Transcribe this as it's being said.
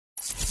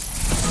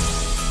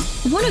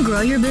Want to grow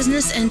your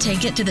business and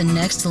take it to the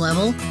next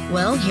level?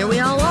 Well, here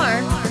we all are,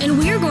 and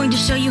we're going to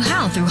show you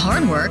how through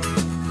hard work,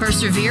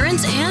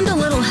 perseverance, and a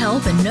little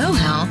help and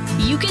know-how,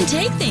 you can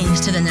take things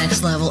to the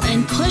next level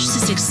and push the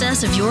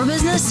success of your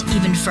business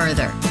even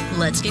further.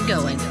 Let's get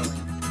going.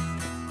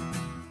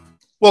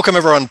 Welcome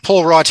everyone,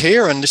 Paul Wright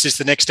here, and this is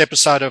the next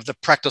episode of the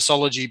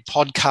Practiceology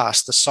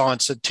podcast, the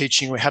science of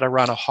teaching you how to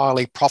run a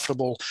highly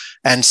profitable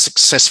and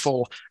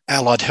successful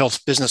allied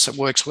health business that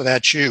works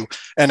without you.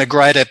 And a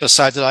great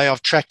episode today.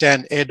 I've tracked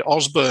down Ed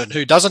Osborne,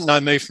 who doesn't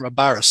know me from a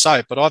bar of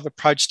soap, but I've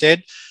approached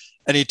Ed,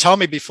 and he told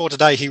me before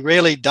today he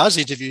rarely does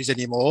interviews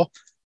anymore,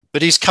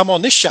 but he's come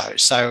on this show.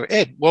 So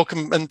Ed,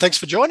 welcome and thanks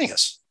for joining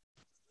us.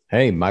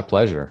 Hey, my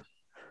pleasure.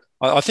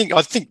 I think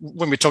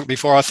when we talked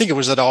before, I think it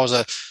was that I was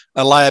a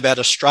layabout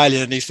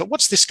Australian, and he thought,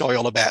 what's this guy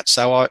all about?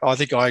 So I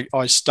think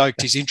I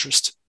stoked his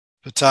interest.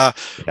 But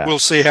We'll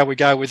see how we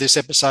go with this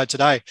episode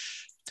today.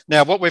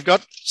 Now, what we've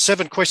got,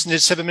 7 questions in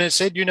 7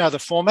 minutes, Ed. You know the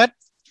format.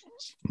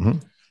 Mm-hmm.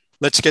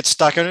 Let's get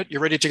stuck on it. You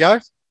ready to go?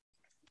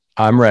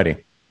 I'm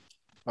ready.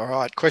 All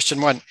right. Question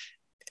 1.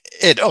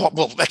 Ed,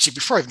 actually,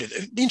 before even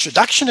the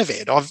introduction of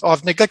Ed,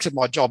 I've neglected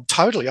my job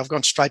totally. I've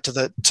gone straight to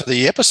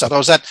the episode. I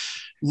was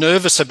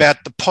nervous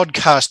about the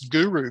podcast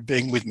guru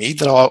being with me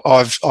that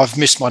I've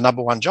missed my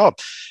number one job.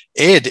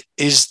 Ed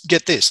is,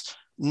 get this,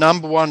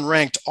 number one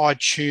ranked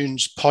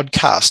iTunes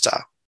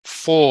podcaster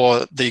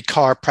for the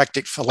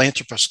Chiropractic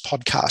Philanthropist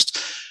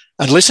podcast.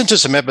 And listen to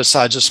some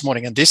episodes this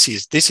morning, and this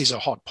is a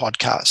hot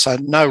podcast. So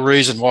no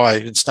reason why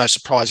it's no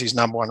surprise he's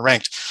number one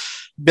ranked.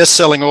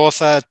 Best-selling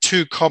author,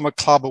 2 Comma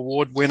Club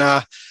Award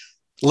winner,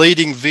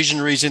 leading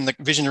visionary in the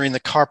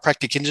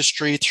chiropractic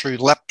industry through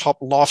Laptop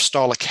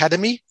Lifestyle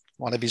Academy,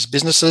 one of his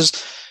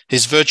businesses,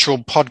 his virtual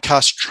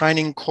podcast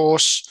training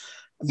course,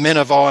 Men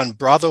of Iron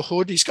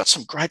Brotherhood. He's got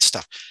some great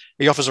stuff.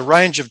 He offers a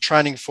range of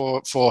training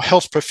for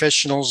health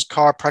professionals,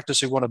 chiropractors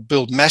who want to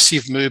build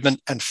massive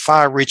movement and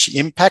far-reaching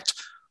impact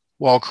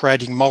while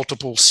creating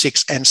multiple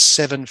 6- and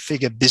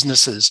 7-figure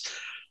businesses.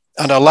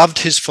 And I loved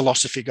his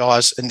philosophy,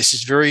 guys, and this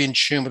is very in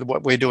tune with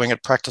what we're doing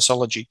at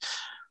Practiceology.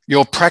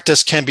 Your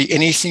practice can be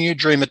anything you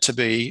dream it to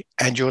be,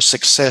 and your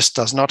success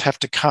does not have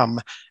to come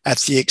at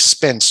the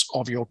expense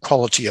of your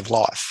quality of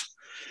life.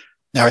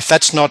 Now, if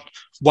that's not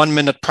 1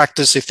 minute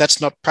practice, if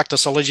that's not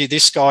Practiceology,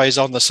 this guy is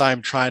on the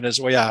same train as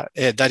we are.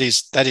 Ed, that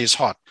is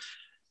hot.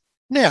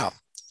 Now,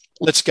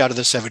 let's go to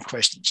the 7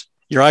 questions.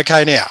 You're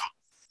okay now?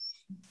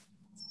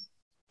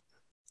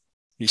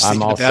 He's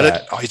thinking about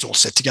it. Oh, he's all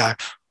set to go.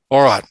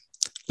 All right.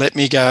 Let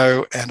me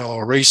go and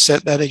I'll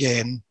reset that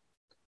again.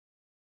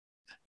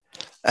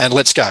 And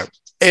let's go.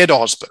 Ed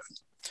Osborne,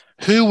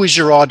 who was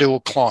your ideal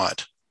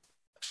client?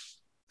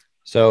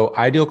 So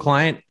ideal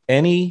client,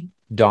 any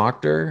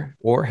doctor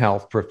or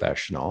health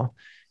professional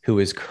who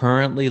is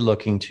currently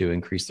looking to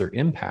increase their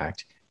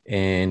impact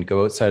and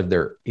go outside of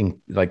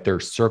their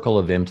circle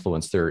of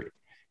influence, their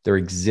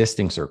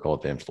existing circle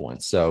of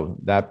influence. So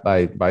that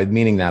by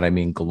meaning that, I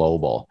mean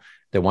global.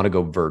 They want to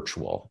go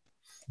virtual.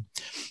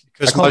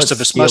 Because most of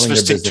us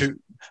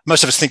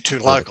think too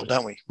local,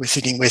 don't we? We're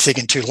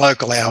thinking too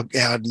local,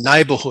 our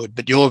neighborhood,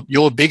 but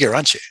you're bigger,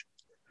 aren't you?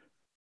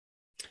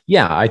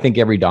 Yeah, I think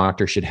every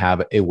doctor should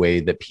have a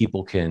way that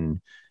people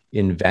can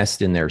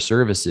invest in their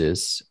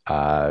services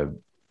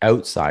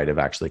outside of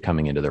actually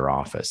coming into their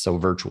office. So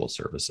virtual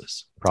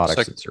services,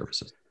 products and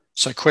services.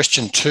 So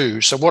question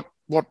 2, so what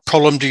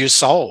problem do you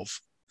solve?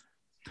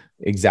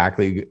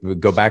 Exactly.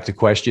 Go back to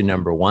question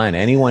number 1.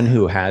 Anyone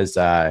who has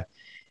a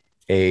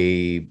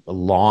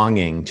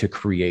longing to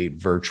create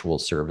virtual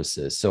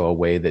services. So a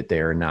way that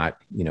they're not,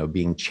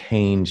 being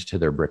chained to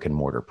their brick and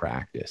mortar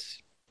practice.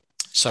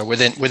 So we're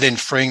then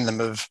freeing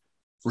them of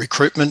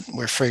recruitment.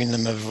 We're freeing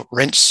them of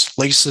rents,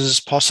 leases,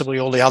 possibly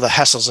all the other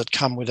hassles that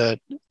come with a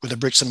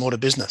bricks and mortar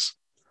business.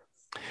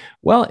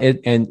 Well,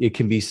 it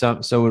can be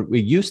so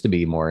it used to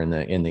be more in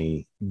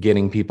the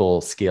getting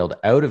people scaled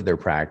out of their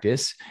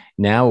practice.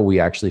 Now we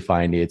actually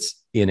find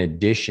it's in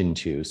addition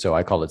to, so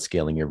I call it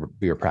scaling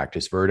your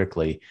practice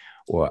vertically,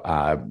 or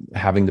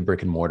having the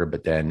brick and mortar,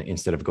 but then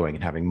instead of going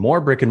and having more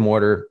brick and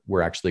mortar,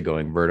 we're actually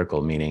going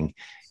vertical, meaning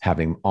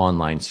having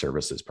online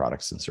services,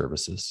 products and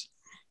services.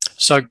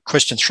 So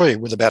question 3,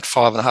 with about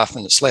 5.5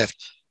 minutes left.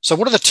 So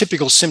what are the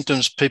typical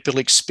symptoms people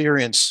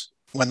experience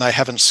when they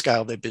haven't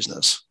scaled their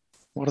business?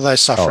 What are they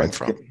suffering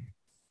from?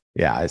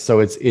 Yeah.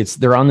 So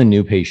they're on the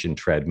new patient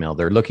treadmill.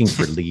 They're looking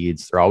for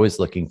leads. They're always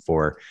looking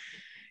for,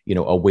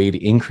 a way to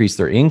increase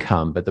their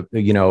income. But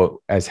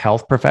as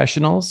health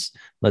professionals,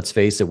 let's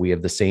face it, we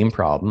have the same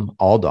problem.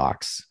 All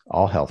docs,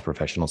 all health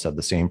professionals have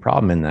the same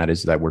problem. And that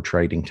is that we're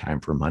trading time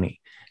for money.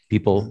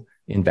 People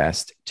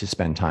invest to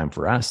spend time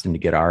for us and to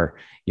get our,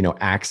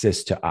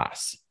 access to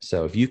us.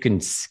 So if you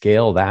can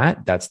scale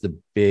that, that's the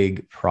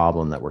big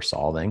problem that we're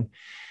solving.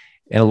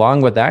 And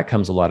along with that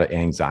comes a lot of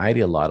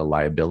anxiety, a lot of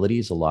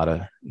liabilities, a lot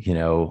of,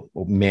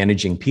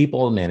 managing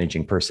people,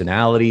 managing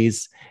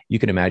personalities. You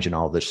can imagine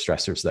all the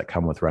stressors that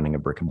come with running a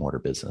brick and mortar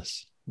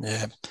business.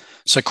 Yeah.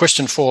 So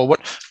question 4,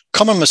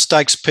 common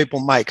mistakes people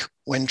make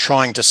when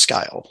trying to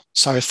scale.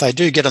 So if they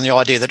do get on the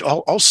idea that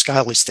I'll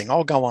scale this thing,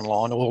 I'll go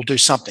online or I'll do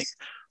something,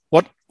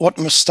 what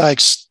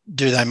mistakes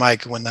do they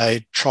make when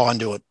they try and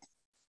do it?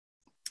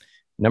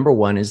 Number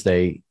one is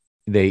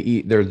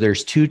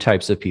there's two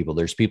types of people.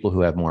 There's people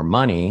who have more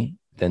money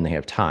than they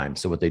have time.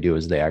 So what they do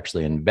is they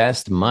actually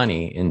invest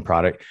money in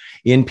product,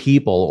 in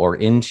people, or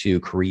into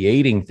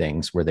creating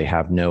things where they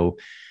have no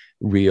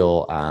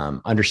real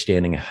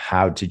understanding of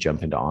how to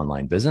jump into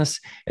online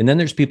business. And then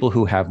there's people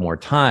who have more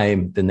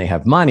time than they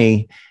have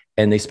money,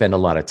 and they spend a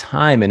lot of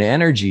time and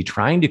energy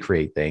trying to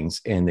create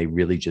things, and they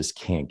really just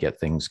can't get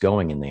things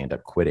going, and they end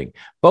up quitting.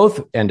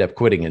 Both end up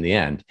quitting in the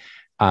end.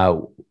 I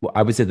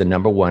would say the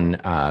number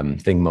one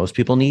thing most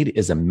people need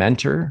is a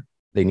mentor.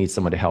 They need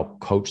someone to help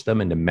coach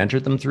them and to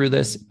mentor them through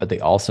this, but they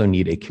also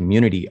need a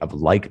community of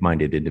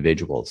like-minded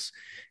individuals,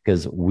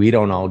 because we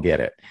don't all get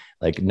it.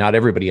 Like, not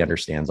everybody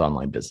understands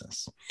online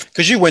business.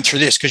 Because you went through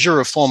this, because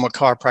you're a former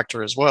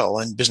chiropractor as well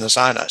and business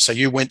owner. So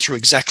you went through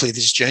exactly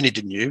this journey,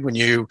 didn't you? When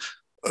you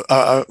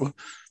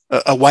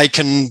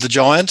awakened the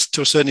giant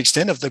to a certain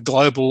extent of the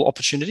global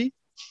opportunity.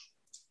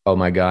 Oh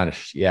my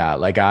gosh. Yeah.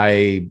 Like,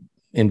 I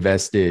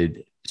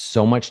invested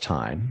so much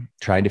time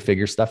trying to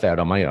figure stuff out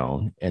on my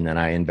own. And then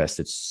I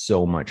invested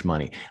so much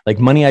money, like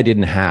money I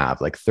didn't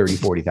have, like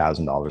 $30,000,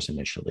 $40,000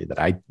 initially that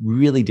I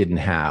really didn't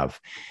have.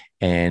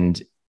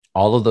 And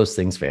all of those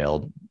things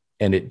failed.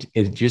 And it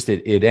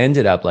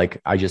ended up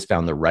like, I just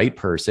found the right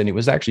person. It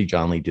was actually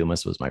John Lee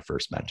Dumas was my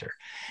first mentor.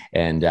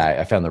 And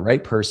I found the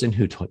right person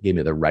who gave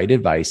me the right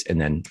advice, and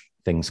then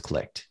things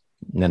clicked.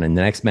 And then the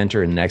next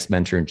mentor and the next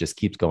mentor, and just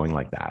keeps going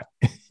like that.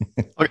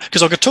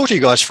 Because I could talk to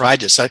you guys for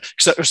ages.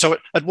 So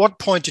at what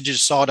point did you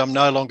decide I'm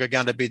no longer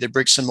going to be the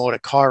bricks and mortar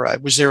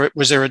chiro?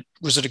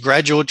 Was it a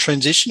gradual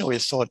transition, or you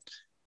thought,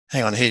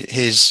 hang on,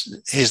 here's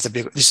the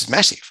big, this is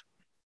massive?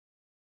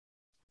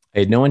 I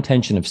had no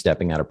intention of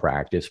stepping out of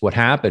practice. What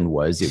happened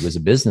was it was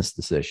a business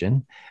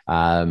decision.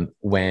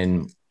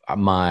 When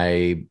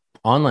my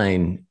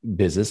online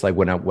business, like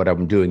what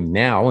I'm doing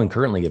now and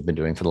currently have been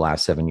doing for the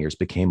last 7 years,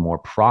 became more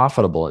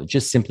profitable. It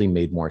just simply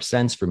made more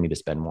sense for me to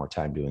spend more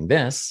time doing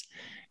this,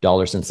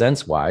 dollars and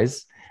cents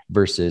wise,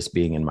 versus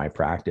being in my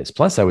practice.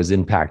 Plus, I was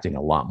impacting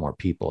a lot more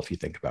people, if you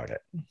think about it.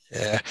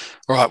 Yeah.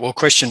 All right. Well,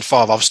 question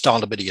 5, I've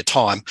stolen a bit of your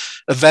time.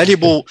 A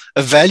valuable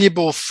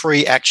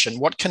free action.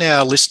 What can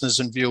our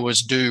listeners and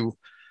viewers do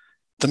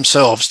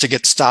themselves to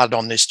get started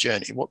on this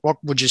journey?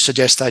 What would you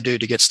suggest they do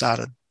to get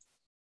started?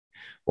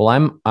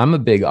 Well, I'm a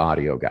big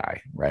audio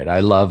guy, right?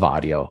 I love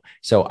audio.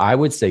 So I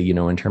would say,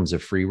 in terms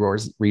of free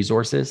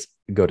resources,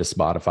 go to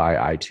Spotify,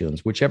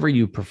 iTunes, whichever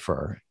you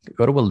prefer.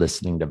 Go to a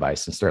listening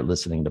device and start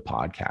listening to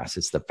podcasts.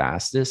 It's the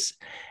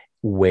fastest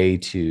way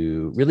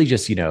to really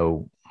just,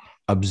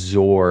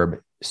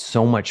 absorb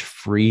so much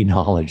free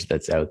knowledge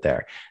that's out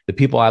there. The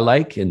people I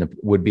like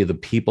would be the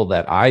people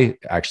that I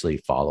actually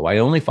follow. I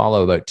only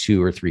follow about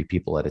 2 or 3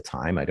 people at a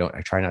time. I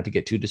try not to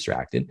get too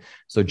distracted.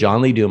 So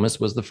John Lee Dumas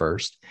was the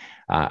first.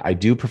 I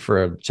do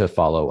prefer to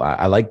follow.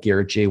 I like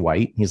Garrett J.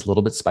 White. He's a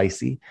little bit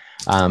spicy.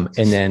 And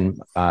then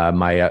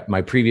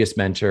my previous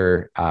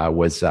mentor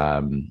was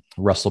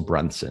Russell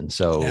Brunson.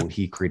 So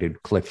He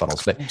created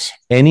ClickFunnels. But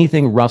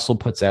anything Russell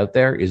puts out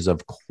there is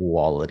of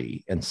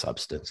quality and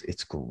substance.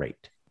 It's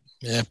great.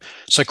 Yeah.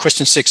 So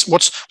question 6,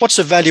 what's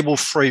a valuable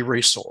free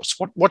resource?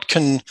 What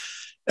can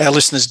our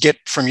listeners get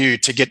from you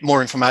to get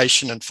more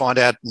information and find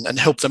out and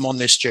help them on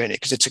this journey?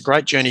 Because it's a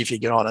great journey if you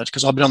get on it,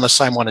 because I've been on the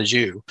same one as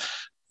you.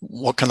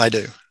 What can they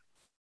do?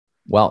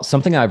 Well,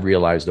 something I've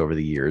realized over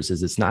the years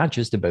is it's not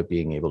just about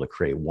being able to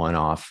create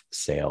one-off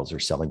sales or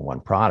selling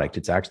one product.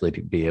 It's actually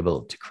to be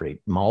able to create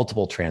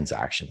multiple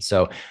transactions.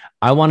 So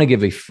I want to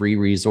give a free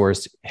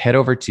resource. Head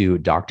over to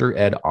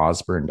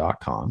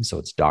dredosborne.com. So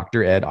it's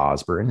Dr. Ed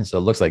Osborne. So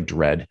it looks like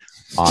Dread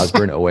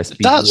Osborne,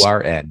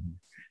 OSBURN.com.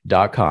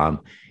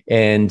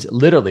 And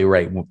literally,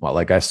 right, well,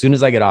 like as soon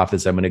as I get off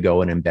this, I'm going to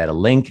go and embed a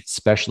link,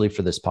 especially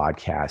for this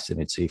podcast.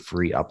 And it's a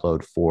free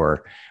upload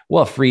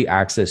free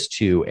access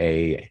to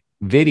a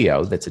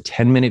video that's a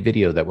 10-minute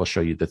video that will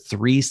show you the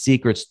 3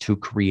 secrets to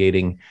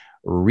creating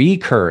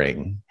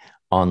recurring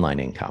online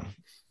income.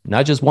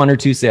 Not just 1 or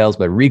 2 sales,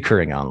 but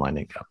recurring online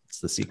income. It's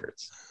the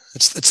secrets.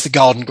 It's the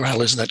golden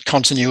grail, isn't it?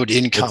 Continuity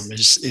income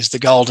is the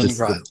golden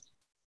grail.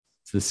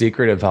 It's the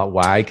secret of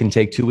why I can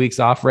take 2 weeks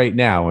off right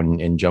now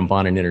and jump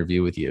on an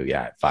interview with you.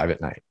 Yeah, at 5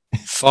 p.m.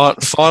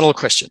 Final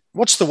question.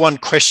 What's the one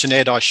question,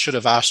 Ed, I should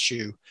have asked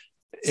you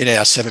in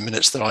our 7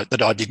 minutes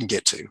that I didn't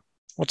get to?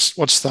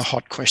 What's the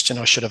hot question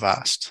I should have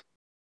asked?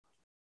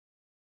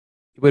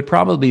 It would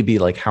probably be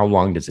like, how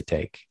long does it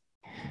take?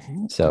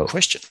 So,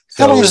 question.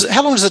 How long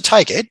does it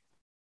take, Ed?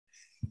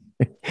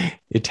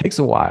 It takes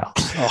a while.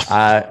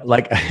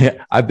 Like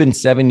I've been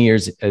 7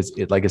 years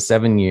like a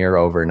 7-year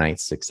overnight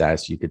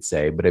success, you could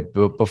say. But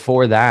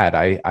before that,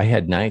 I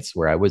had nights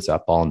where I was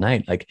up all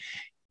night. Like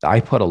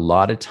I put a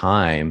lot of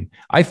time.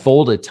 I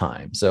folded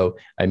time. So,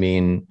 I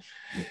mean,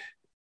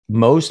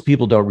 most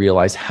people don't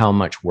realize how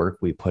much work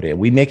we put in.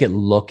 We make it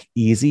look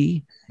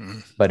easy,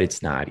 but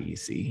it's not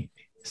easy.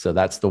 So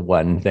that's the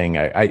one thing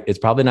it's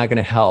probably not going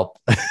to help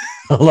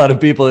a lot of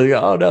people.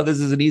 Oh no, this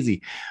isn't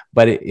easy.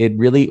 But it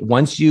really,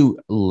 once you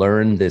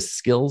learn this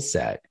skill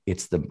set,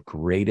 it's the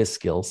greatest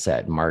skill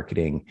set,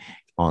 marketing,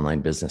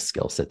 online business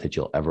skill set that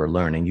you'll ever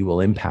learn, and you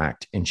will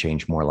impact and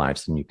change more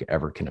lives than you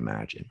ever can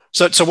imagine.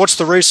 So what's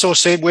the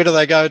resource, Ed? Where do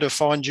they go to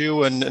find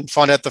you and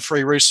find out the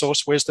free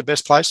resource? Where's the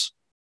best place?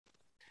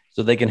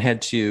 So they can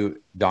head to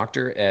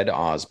Dr. Ed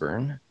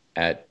Osborne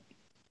at,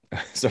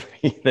 sorry,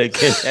 they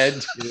can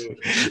head to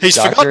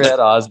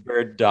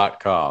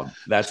dredosborne.com.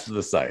 That's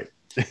the site.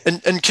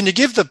 And can you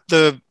give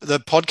the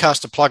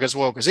podcast a plug as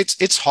well? Because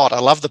it's hot. I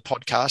love the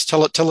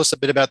podcast. Tell us a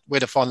bit about where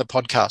to find the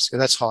podcast, because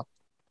that's hot.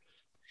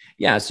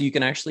 Yeah, so you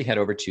can actually head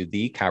over to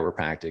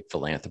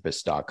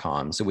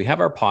thechiropracticphilanthropist.com. So we have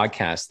our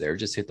podcast there.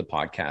 Just hit the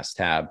podcast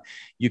tab.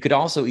 You could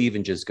also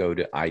even just go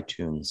to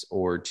iTunes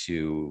or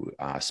to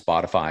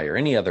Spotify or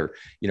any other,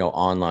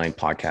 online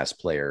podcast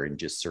player and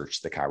just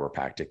search the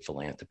Chiropractic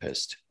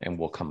Philanthropist, and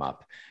we'll come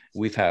up.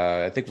 We've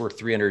had, I think we're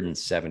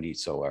 370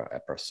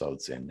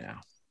 episodes in now.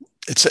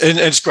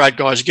 It's great,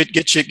 guys.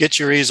 Get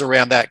your ears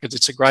around that, because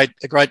it's a great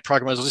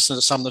program. I was listening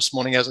to some this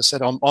morning. As I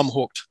said, I'm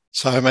hooked.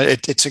 So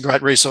it's a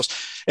great resource.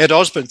 Ed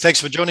Osborne, thanks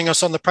for joining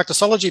us on the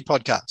Practicology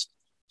podcast.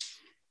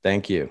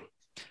 Thank you.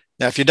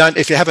 Now, if you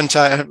haven't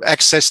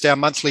accessed our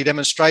monthly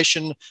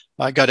demonstration,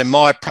 go to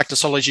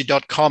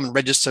mypracticology.com and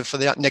register for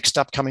the next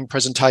upcoming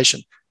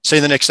presentation. See you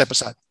in the next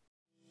episode.